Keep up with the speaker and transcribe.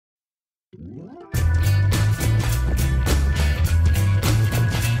Hello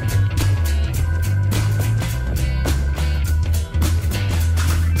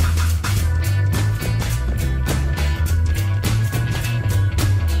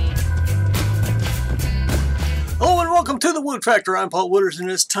and welcome to the Woot Factor. I'm Paul Wooters, and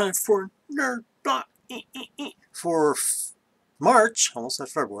it's time for Nerd Block for March, almost at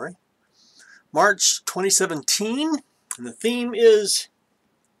February, March 2017, and the theme is,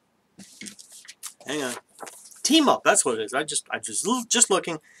 hang on, team up. That's what it is. I just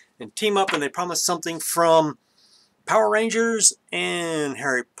looking, and team up, and they promised something from Power Rangers and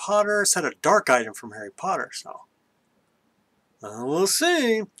Harry Potter. It's had a dark item from Harry Potter, so we'll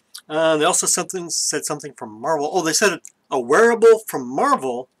see. They also said something from Marvel. Oh, they said a wearable from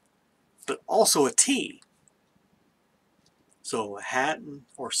Marvel, but also a tee. So a hat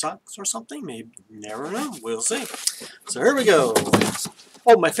or socks or something? Maybe. Never know. We'll see. So here we go.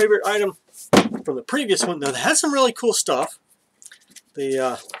 Oh, my favorite item from the previous one. Now, it has some really cool stuff.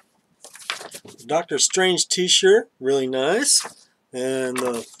 The Doctor Strange t-shirt. Really nice. And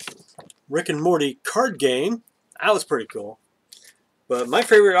the Rick and Morty card game. That was pretty cool. But my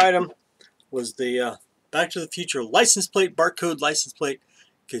favorite item was the Back to the Future license plate, barcode license plate,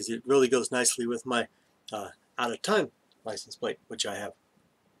 because it really goes nicely with my out of time license plate, which I have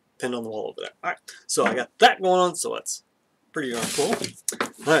pinned on the wall over there. Alright, so I got that going on, so that's pretty darn cool.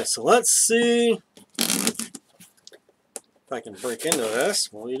 Alright, so let's see if I can break into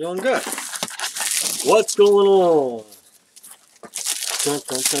this. Well, you're doing good. What's going on? Dun,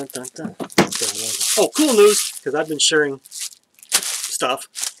 dun, dun, dun, dun. Oh, cool news, because I've been sharing stuff.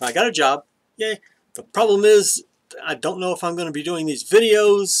 I got a job. Yay. The problem is I don't know if I'm going to be doing these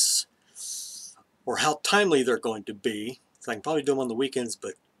videos or how timely they're going to be. So I can probably do them on the weekends,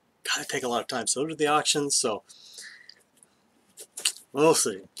 but gotta take a lot of time. So do the auctions, so we'll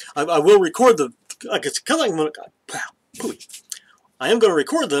see. I will record the, because I'm going to, I am going to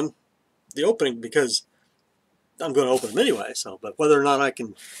record them, the opening, because I'm going to open them anyway. So, but whether or not I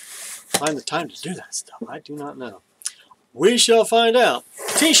can find the time to do that stuff, I do not know. We shall find out.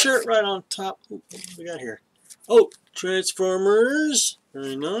 T-shirt right on top. Ooh, what do we got here? Oh, Transformers.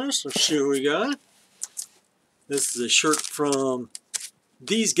 Very nice. Let's see what we got. This is a shirt from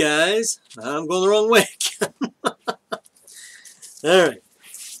these guys. I'm going the wrong way. Alright.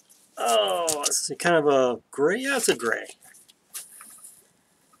 Oh, it's kind of a gray. Yeah, it's a gray.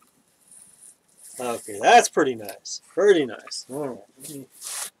 Okay, that's pretty nice. Pretty nice. Alright.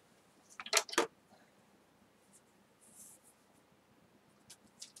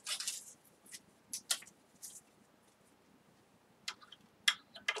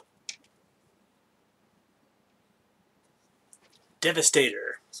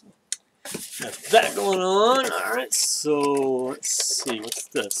 Devastator. Got that going on. Alright, so let's see. What's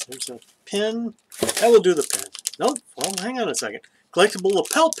this? There's a pin. That will do the pin. Nope. Well, hang on a second. Collectible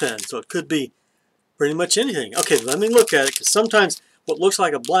lapel pin. So it could be pretty much anything. Okay, let me look at it, because sometimes what looks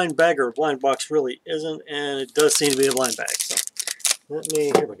like a blind bag or a blind box really isn't, and it does seem to be a blind bag. So let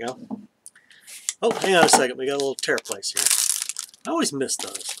me, here we go. Oh, hang on a second. We got a little tear place here. I always miss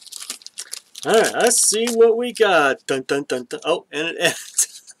those. Alright, let's see what we got. Dun, dun, dun, dun. Oh, and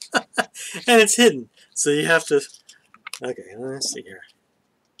it's and it's hidden. So you have to, okay, let's see here.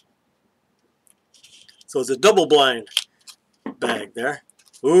 So it's a double blind bag there.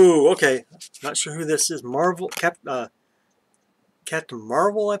 Ooh, okay. Not sure who this is. Marvel, Captain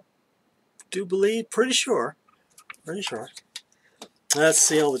Marvel, I do believe. Pretty sure. Pretty sure. Let's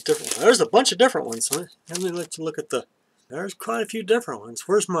see all the different ones. There's a bunch of different ones. Let me let you look at the, there's quite a few different ones.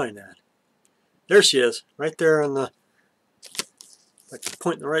 Where's mine at? There she is, right there on the, if I can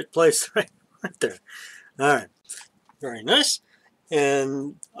point in the right place, right there. Alright, very nice.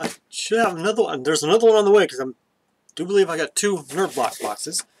 And I should have another one. There's another one on the way, because I do believe I got 2 Nerd Block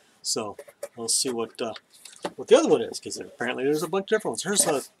boxes. So we'll see what the other one is, because apparently there's a bunch of different ones. Here's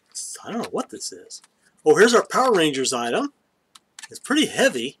a, I don't know what this is. Oh, here's our Power Rangers item. It's pretty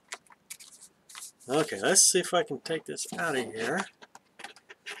heavy. Okay, let's see if I can take this out of here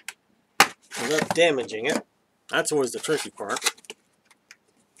without damaging it. That's always the tricky part.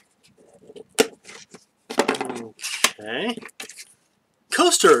 Okay.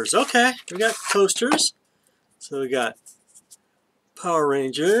 Coasters. Okay, we got coasters. So we got Power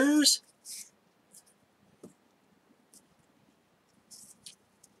Rangers.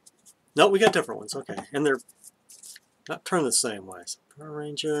 No, we got different ones. Okay, and they're not turned the same way. So Power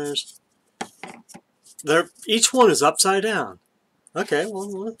Rangers. They're, each one is upside down. Okay, well,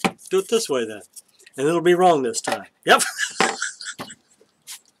 we'll do it this way then. And it'll be wrong this time. Yep.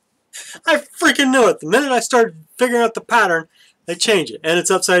 I freaking knew it. The minute I started figuring out the pattern, They change it. And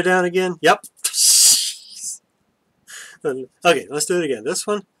it's upside down again. Yep. Okay, let's do it again. This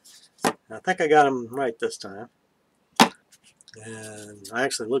one, I think I got them right this time. And I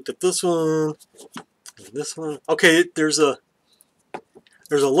actually looked at this one. And this one. Okay, there's a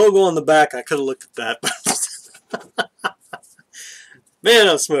logo on the back. I could have looked at that. Man,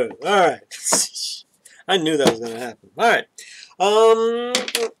 I'm smooth. Alright. I knew that was going to happen. Alright.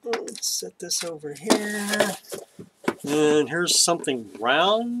 Let's set this over here. And here's something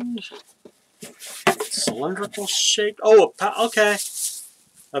round. Cylindrical shape. Oh, okay.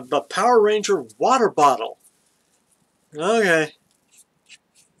 A Power Ranger water bottle. Okay.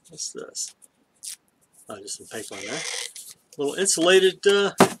 What's this? Oh, just some paper on there. Little insulated,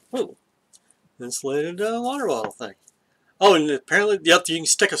 insulated water bottle thing. Oh, and apparently, yep, you can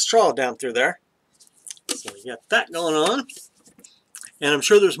stick a straw down through there. So you got that going on. And I'm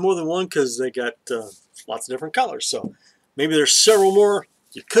sure there's more than one because they got lots of different colors. So maybe there's several more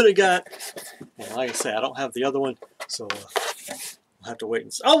you could have got. And like I say, I don't have the other one, so I'll have to wait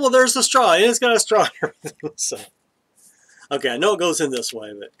and see. Oh, well, there's the straw. It's got a straw. So, okay, I know it goes in this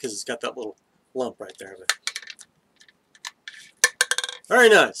way, but because it's got that little lump right there. But very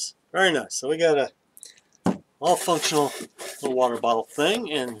nice, very nice. So we got a all-functional little water bottle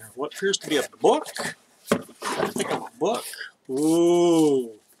thing, and what appears to be a book. I think a book.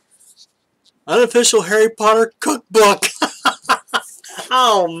 Ooh, unofficial Harry Potter cookbook.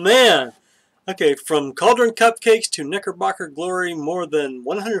 Oh man. Okay, from cauldron cupcakes to Knickerbocker glory, more than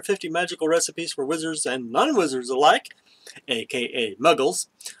 150 magical recipes for wizards and non-wizards alike, aka Muggles.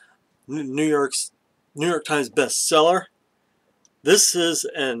 New York Times bestseller. This is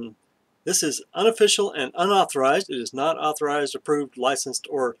unofficial and unauthorized. It is not authorized, approved, licensed,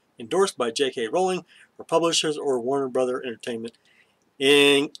 or endorsed by J.K. Rowling or publishers or Warner Brother Entertainment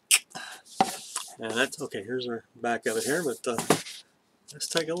Inc. And that's okay. Here's our back of it here, but let's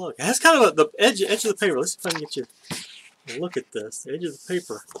take a look. It has kind of the edge of the paper. Let's see if I can get you a look at this. The edge of the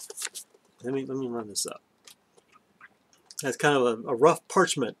paper. Let me run this up. It has kind of a rough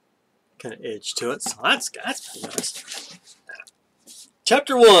parchment kind of edge to it. So that's pretty nice.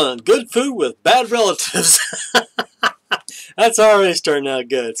 Chapter 1, Good Food with Bad Relatives. That's already starting out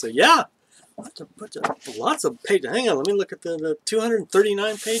good. So yeah, lots of pages. Hang on, let me look at the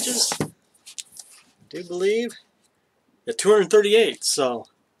 239 pages. I do believe. Yeah, 238. So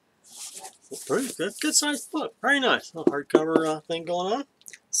pretty good sized book. Very nice. Little hardcover thing going on.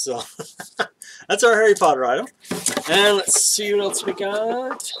 So that's our Harry Potter item. And let's see what else we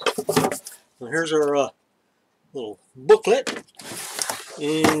got. Well, here's our little booklet.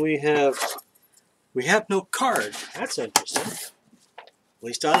 And we have no card. That's interesting. At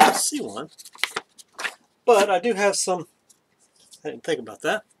least I don't see one. But I do have some, I didn't think about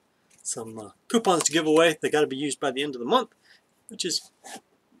that, some coupons to give away. They got to be used by the end of the month, which is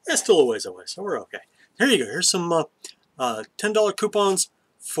still a ways away, so we're okay. Here you go. Here's some $10 coupons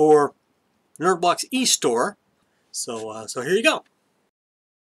for NerdBlock's e-store. So here you go.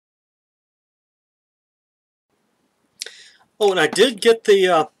 Oh, and I did get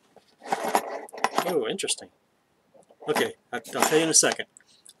the, oh, interesting. Okay, I'll tell you in a second.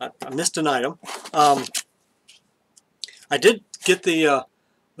 I missed an item. I did get the, what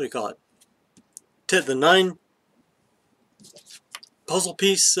do you call it? The 9 puzzle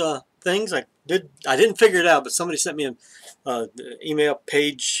piece things. I didn't figure it out, but somebody sent me an email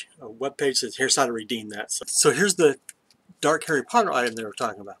page, a web page that says, here's how to redeem that. So here's the Dark Harry Potter item they were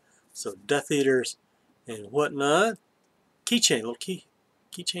talking about. So Death Eaters and whatnot. Keychain, little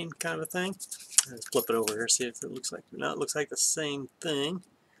keychain kind of a thing. Let's flip it over here, see if it looks like, no, it looks like the same thing.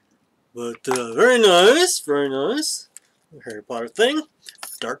 But very nice, very nice. Harry Potter thing,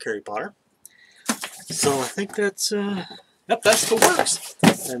 Dark Harry Potter. So I think that's, yep, that's the works.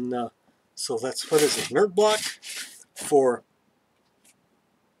 And so that's, what is it, NerdBlock for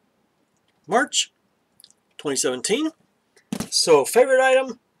March 2017. So favorite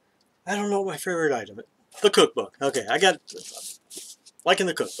item, I don't know what my favorite item is. The cookbook. Okay, I got liking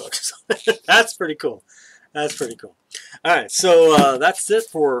the cookbook. That's pretty cool. That's pretty cool. All right, so that's it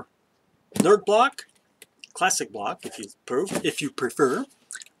for NerdBlock, Classic Block, if you prefer,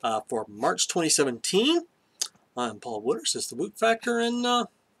 for March 2017. I'm Paul Wooters. This is the Woot Factor, and we'll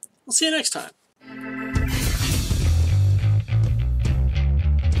see you next time.